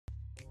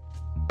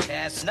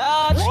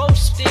Chestnut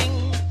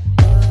roasting,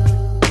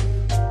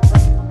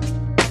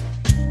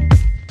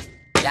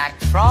 Jack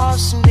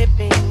Frost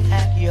nipping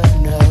at your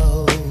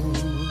nose.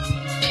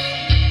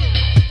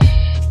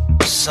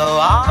 So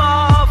I'm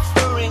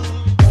offering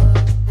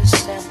this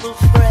simple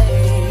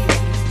phrase.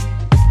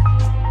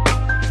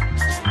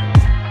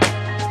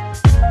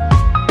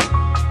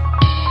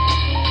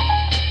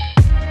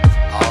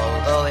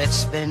 Although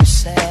it's been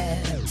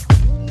said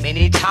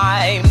many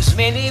times,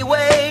 many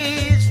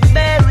ways,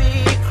 Merry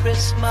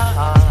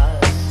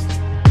Christmas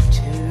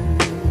to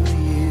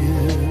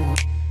you.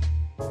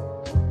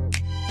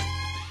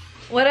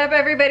 What up,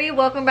 everybody?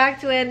 Welcome back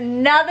to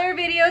another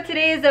video.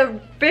 Today is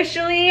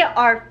officially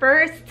our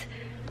first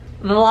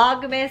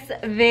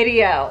Vlogmas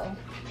video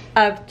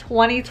of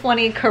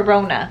 2020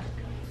 Corona.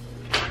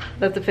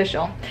 That's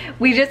official.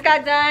 We just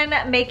got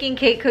done making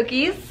cake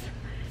cookies.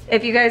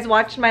 If you guys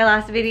watched my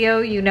last video,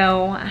 you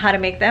know how to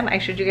make them. I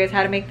showed you guys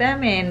how to make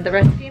them and the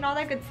recipe and all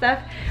that good stuff.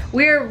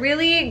 We're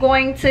really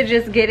going to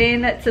just get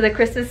into the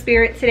Christmas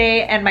spirit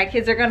today, and my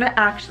kids are gonna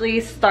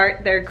actually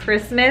start their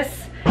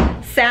Christmas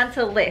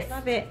Santa list.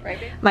 Love it. Right.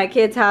 My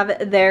kids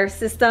have their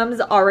systems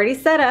already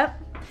set up,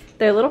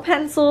 their little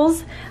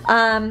pencils.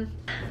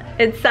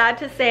 It's sad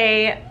to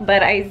say,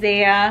 but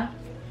Isaiah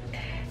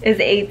is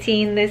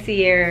 18 this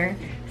year,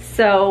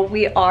 so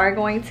we are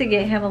going to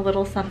get him a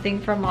little something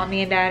from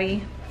mommy and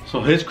daddy. So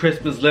his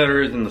Christmas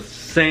letter is in the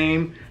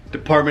same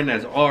department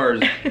as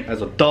ours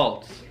as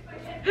adults,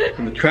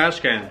 in the trash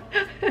can.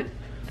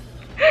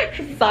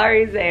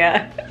 Sorry,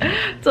 Isaiah.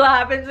 That's what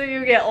happens when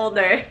you get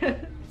older.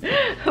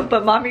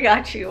 But mommy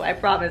got you, I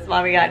promise.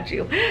 Mommy got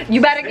you.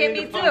 You better get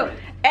me too.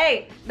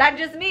 Hey, that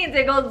just means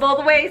it goes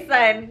both ways,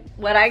 son.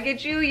 When I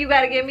get you, you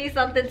gotta give me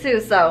something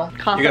too, so.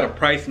 You gotta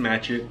price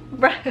match it.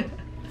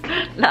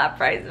 Not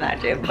price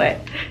match it, but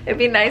it'd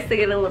be nice to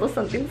get a little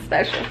something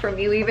special from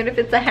you, even if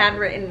it's a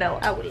handwritten note.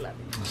 I would love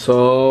it.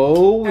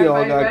 So, we all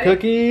Everybody got ready?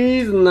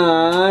 cookies.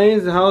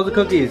 Nice. How's the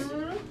cookies?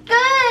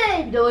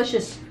 Good!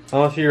 Delicious. I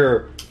want to see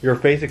your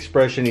face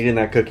expression eating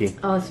that cookie.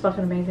 Oh, it's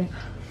fucking amazing.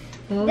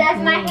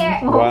 That's my hair.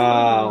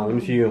 Wow. Let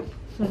me see you.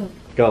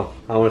 Go.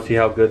 I want to see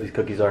how good these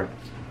cookies are.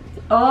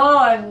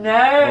 Oh, no.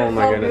 Oh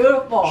my so goodness.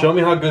 beautiful. Show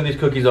me how good these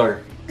cookies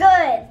are.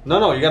 Good.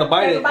 No, you gotta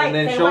bite Take a it bite, and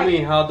then take a show bite. me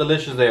how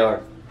delicious they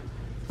are.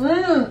 Show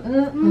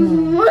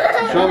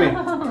me.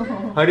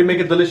 How do you make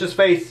a delicious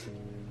face?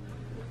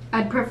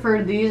 I'd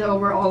prefer these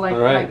over all All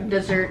right. like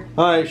dessert.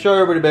 Alright, show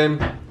everybody,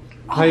 babe.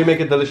 How you make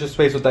a delicious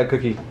face with that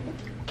cookie?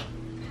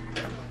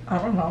 I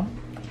don't know.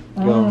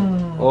 Go.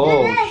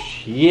 Oh,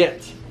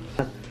 shit.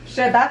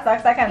 Shit, that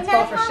sucks. I can't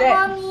spell for shit.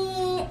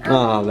 Mommy,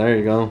 Oh, there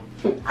you go.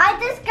 I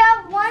just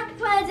got one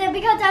present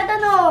because I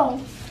don't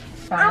know.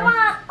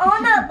 I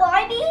want a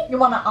Barbie. You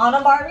want an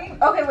Anna Barbie?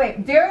 Okay,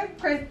 wait.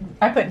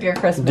 I put Dear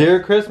Christmas. Dear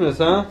Christmas,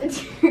 huh?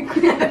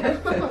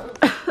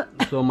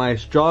 So my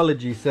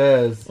astrology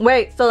says...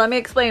 Wait, so let me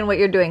explain what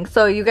you're doing.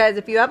 So you guys,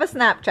 if you have a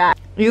Snapchat,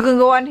 you can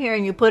go on here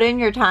and you put in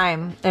your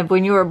time of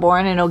when you were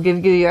born, and it'll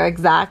give you your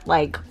exact,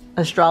 like,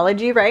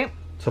 astrology, right?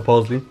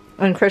 Supposedly.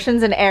 And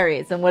Christian's in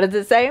Aries. And what does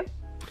it say?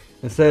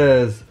 It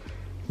says,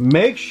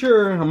 make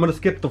sure... I'm going to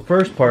skip the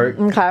first part.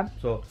 Okay.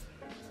 So,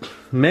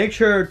 make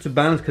sure to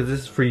balance, because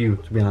this is for you,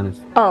 to be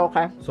honest. Oh,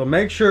 okay. So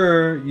make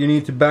sure you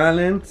need to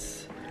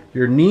balance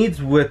your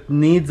needs with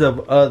needs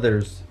of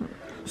others.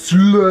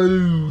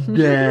 Slow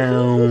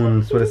down.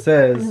 That's what it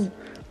says.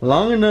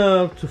 Long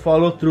enough to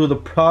follow through the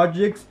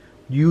projects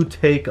you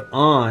take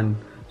on.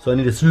 So I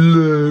need to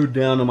slow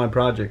down on my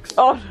projects.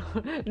 Oh,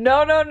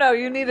 no.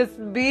 You need to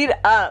speed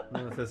up.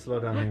 No, it says slow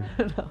down here.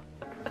 No.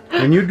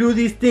 When you do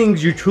these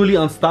things, you're truly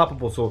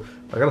unstoppable. So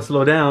I gotta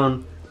slow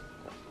down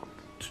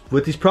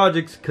with these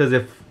projects, because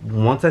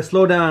once I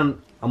slow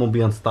down, I'm gonna be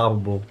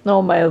unstoppable.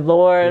 Oh my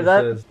Lord.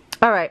 Says.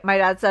 All right, my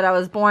dad said I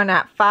was born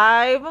at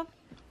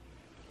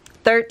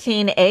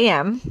 5:13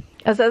 a.m.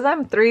 It says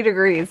I'm 3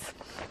 degrees.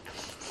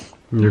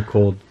 You're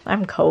cold.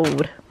 I'm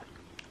cold.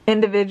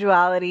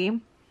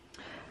 Individuality.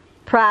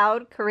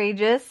 Proud,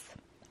 courageous,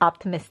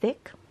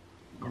 optimistic.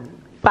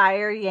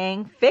 Fire,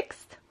 yang,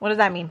 fixed. What does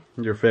that mean?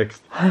 You're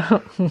fixed.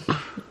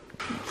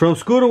 From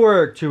school to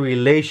work to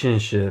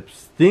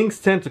relationships, things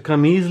tend to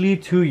come easily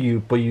to you,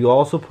 but you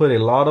also put a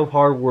lot of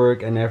hard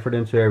work and effort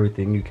into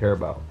everything you care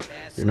about.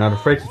 You're not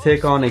afraid to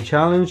take on a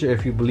challenge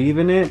if you believe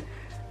in it,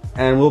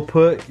 and will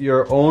put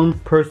your own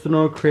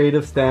personal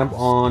creative stamp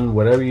on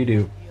whatever you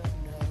do.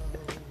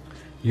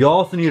 You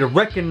also need a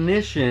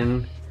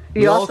recognition.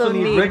 You also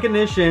need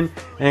recognition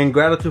and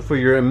gratitude for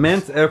your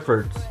immense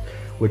efforts,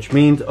 which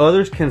means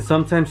others can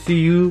sometimes see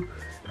you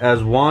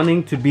as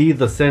wanting to be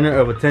the center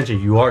of attention.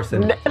 You are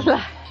center.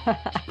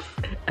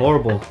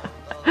 Horrible.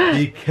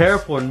 Be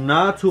careful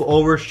not to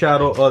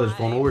overshadow others.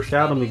 Don't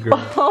overshadow me, girl.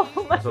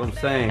 That's what I'm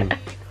saying.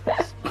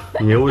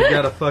 You always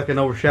gotta fucking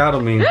overshadow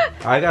me.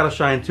 I gotta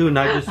shine too,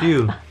 not just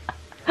you.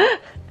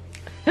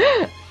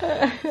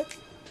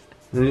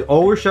 And you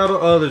overshadow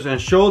others and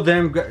show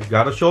them.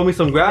 Gotta show me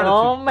some gratitude.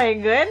 Oh my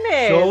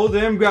goodness. Show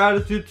them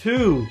gratitude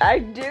too. I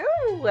do.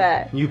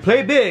 You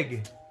play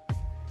big.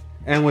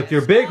 And with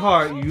your big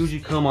heart, you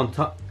usually come on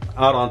top.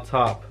 out on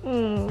top.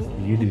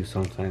 You do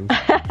sometimes.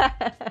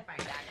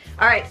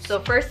 Alright, so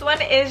first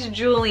one is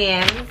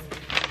Julian's.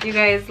 You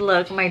guys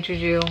look, my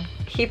Juju.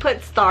 He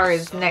put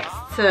stars next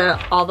to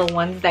all the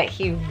ones that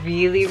he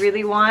really,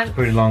 really wants.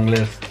 Pretty long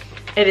list.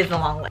 It is a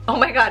long list. Oh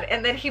my god,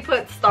 and then he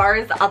put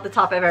stars at the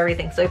top of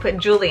everything. So he put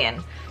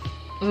Julian.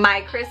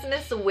 My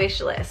Christmas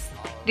wish list.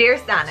 Dear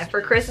Santa,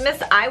 for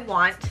Christmas I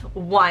want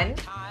 1,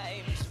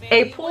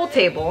 a pool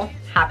table,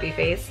 happy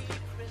face.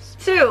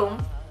 2,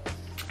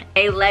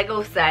 a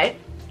Lego set.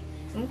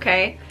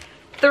 Okay.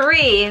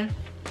 3,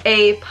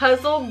 a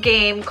puzzle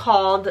game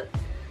called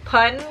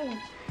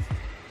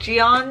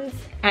Dungeons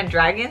and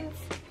Dragons.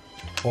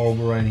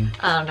 Horrible writing.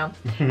 I don't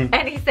know.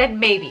 And he said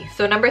maybe.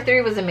 So number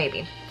 3 was a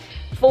maybe.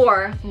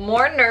 4,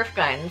 more Nerf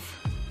guns.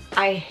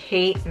 I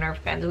hate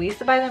Nerf guns. We used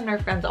to buy them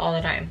Nerf guns all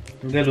the time.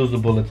 They lose the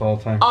bullets all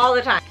the time. All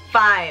the time.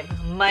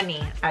 5,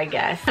 money, I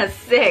guess.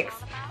 6,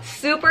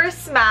 Super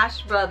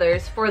Smash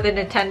Brothers for the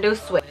Nintendo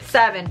Switch.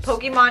 7,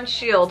 Pokemon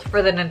Shield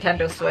for the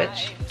Nintendo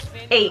Switch.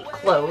 8,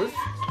 clothes.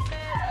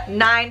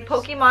 9,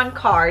 Pokemon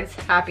cards,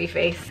 happy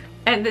face.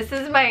 And this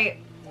is my,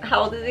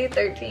 how old is he?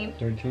 13?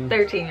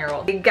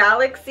 13-year-old. A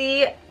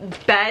Galaxy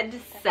bed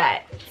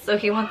set. So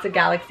he wants a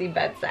Galaxy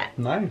bed set.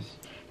 Nice.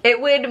 It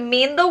would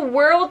mean the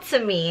world to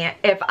me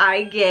if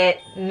I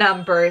get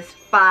numbers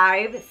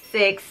 5,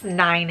 6,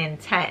 9, and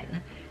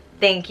 10.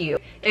 Thank you.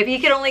 If he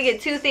could only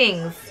get 2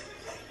 things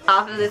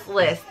off of this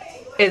list,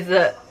 is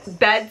the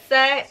bed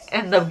set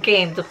and the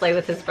game to play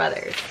with his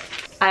brothers.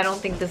 I don't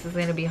think this is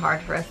going to be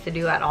hard for us to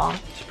do at all.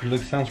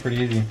 Sounds pretty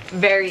easy.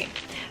 Very.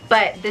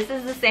 But this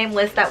is the same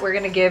list that we're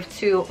going to give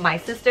to my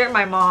sister,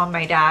 my mom,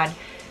 my dad.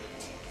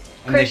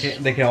 And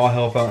they can all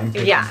help out and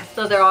pick. Yeah,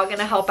 so they're all going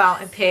to help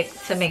out and pick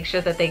to make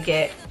sure that they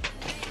get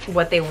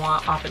what they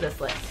want off of this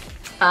list.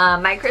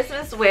 My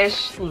Christmas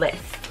wish list.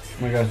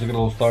 Oh my gosh, look at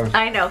all those stars.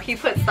 I know, he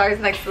put stars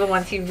next to the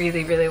ones he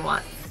really, really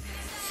wants.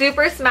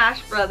 Super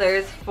Smash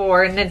Brothers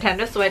for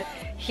Nintendo Switch.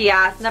 He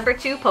asked number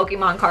 2,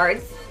 Pokemon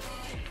cards.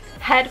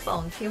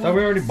 Headphones. He I thought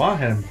we already bought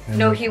him.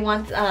 No, he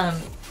wants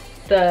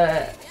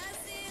the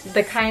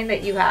kind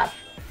that you have.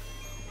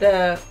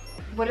 The,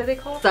 what are they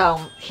called? So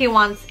he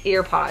wants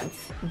ear pods,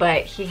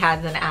 but he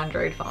has an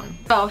Android phone.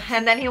 Oh,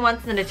 and then he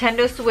wants the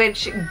Nintendo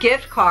Switch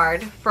gift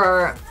card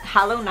for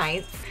Hollow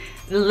Knights,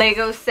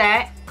 Lego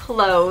set,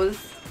 clothes,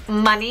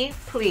 money,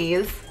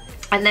 please.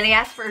 And then he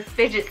asked for a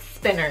fidget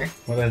spinner.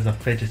 What is a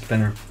fidget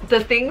spinner?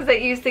 The things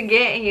that you used to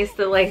get, he used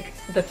to like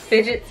the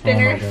fidget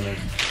spinner. Oh my goodness.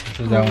 This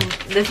is that one.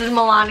 This is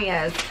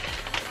Melania's.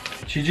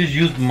 She just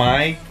used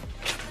my...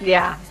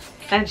 Yeah,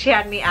 and she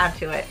had me add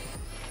to it.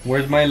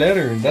 Where's my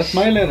letter? That's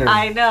my letter.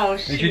 I know.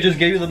 And she just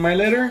gave you my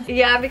letter?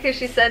 Yeah, because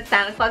she said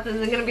Santa Claus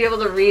isn't going to be able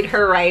to read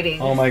her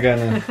writing. Oh my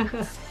goodness.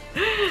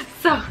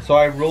 So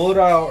I wrote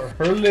out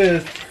her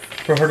list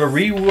for her to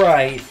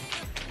rewrite.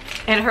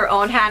 In her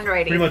own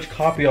handwriting. Pretty much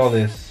copy all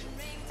this.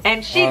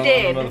 And she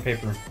did. On another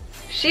paper.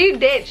 She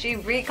did. She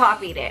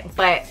recopied it.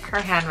 But her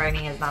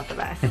handwriting is not the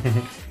best.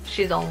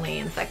 She's only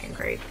in 2nd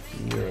grade.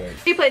 You're right.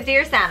 She put,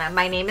 Dear Santa,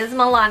 my name is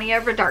Melania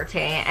Rodarte,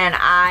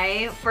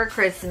 and for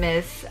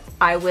Christmas,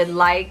 I would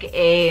like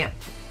a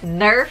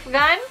Nerf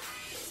gun.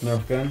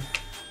 Nerf gun.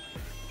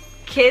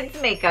 Kids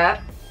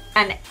makeup,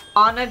 an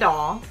Anna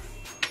doll,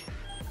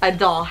 a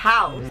doll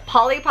house,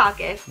 Polly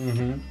Pockets,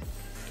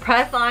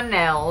 press-on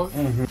nails,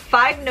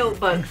 5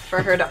 notebooks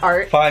for her to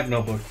art. 5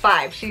 notebooks.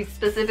 5. She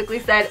specifically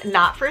said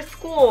not for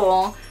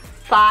school.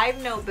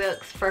 5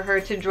 notebooks for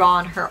her to draw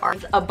on her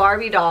art. A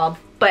Barbie doll,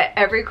 but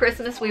every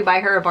Christmas we buy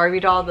her a Barbie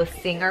doll, the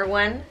singer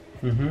one.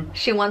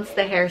 She wants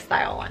the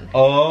hairstyle one.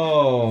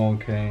 Oh,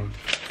 okay.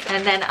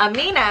 And then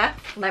Amina,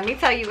 let me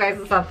tell you guys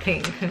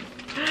something.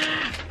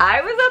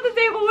 I was at the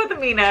table with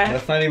Amina.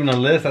 That's not even a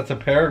list, that's a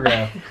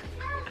paragraph.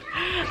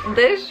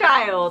 This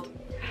child,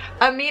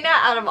 Amina,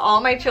 out of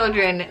all my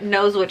children,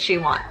 knows what she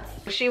wants.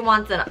 She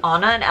wants an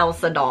Anna and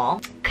Elsa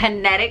doll,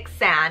 kinetic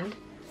sand.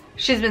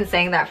 She's been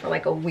saying that for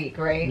like a week,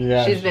 right?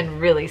 Yeah. She's been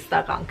really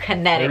stuck on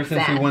kinetic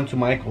sand. Ever since we went to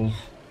Michael's.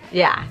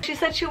 Yeah. She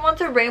said she wants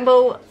a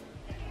rainbow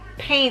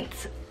paint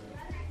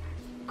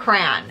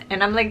crayon.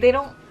 And I'm like, they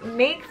don't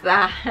make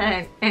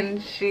that.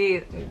 And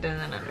she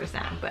doesn't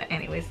understand. But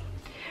anyways,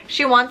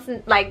 she wants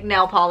like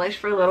nail polish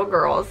for little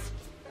girls,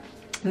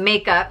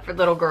 makeup for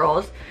little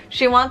girls.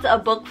 She wants a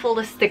book full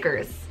of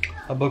stickers.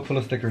 A book full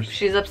of stickers.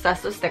 She's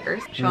obsessed with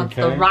stickers. She wants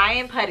the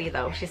Ryan putty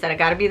though. She said, I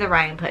gotta be the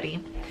Ryan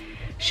putty.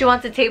 She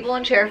wants a table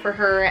and chair for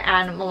her,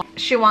 and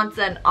she wants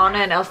an Anna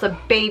and Elsa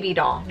baby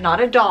doll.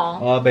 Not a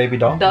doll. A baby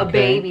doll. The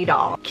baby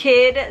doll.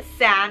 Kid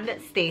sand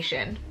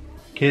station.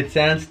 Kid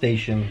sand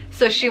station.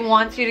 So she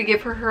wants you to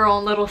give her her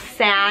own little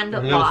sand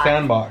box. Little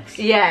sandbox.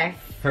 Yes.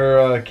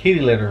 Her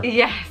kitty litter.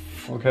 Yes.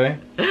 Okay.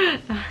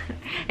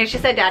 And she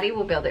said, Daddy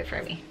will build it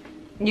for me.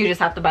 You just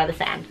have to buy the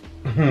sand.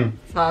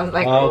 So I was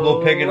like, I'll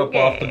go pick it up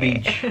off the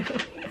beach.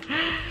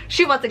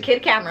 She wants a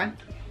kid camera.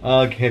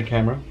 Kid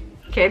camera.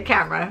 Kid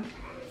camera.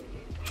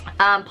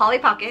 Polly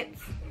Pockets.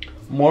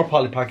 More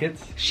Polly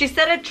Pockets. She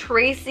said a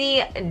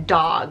Tracy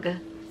dog.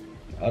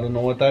 I don't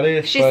know what that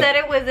is. She said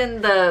it was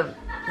in the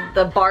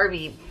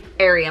Barbie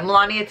area.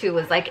 Melania too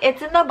was like,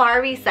 it's in the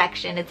Barbie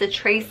section. It's a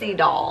Tracy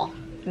doll.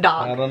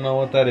 Dog. I don't know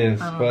what that is,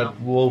 but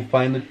we'll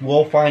find it.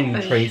 We'll find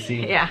you,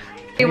 Tracy. Yeah.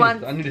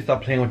 I need to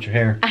stop playing with your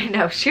hair. I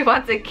know. She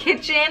wants a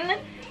kitchen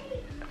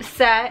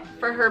set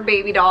for her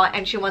baby doll,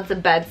 and she wants a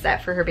bed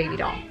set for her baby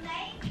doll.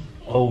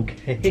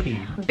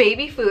 Okay.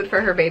 Baby food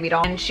for her baby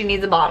doll, and she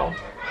needs a bottle.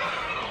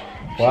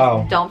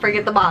 Wow. Don't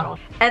forget the bottle.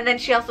 And then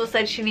she also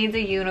said she needs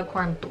a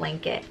unicorn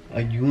blanket.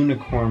 A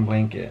unicorn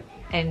blanket.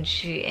 And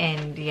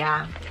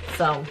yeah,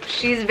 so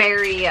she's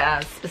very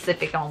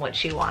specific on what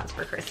she wants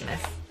for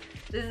Christmas.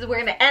 We're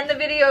gonna end the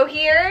video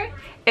here.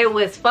 It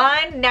was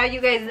fun. Now you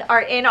guys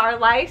are in our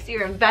lives.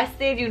 You're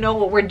invested. You know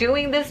what we're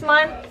doing this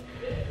month.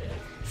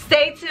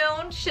 Stay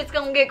tuned. Shit's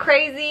gonna get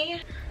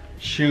crazy.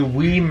 Should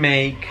we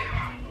make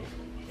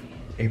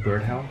a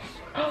birdhouse?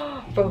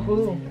 For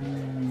who?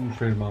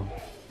 For your mom.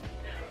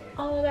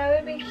 Oh, that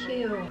would be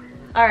cute.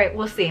 All right,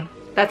 we'll see.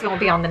 That's gonna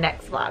be on the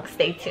next vlog.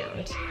 Stay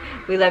tuned.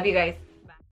 We love you guys.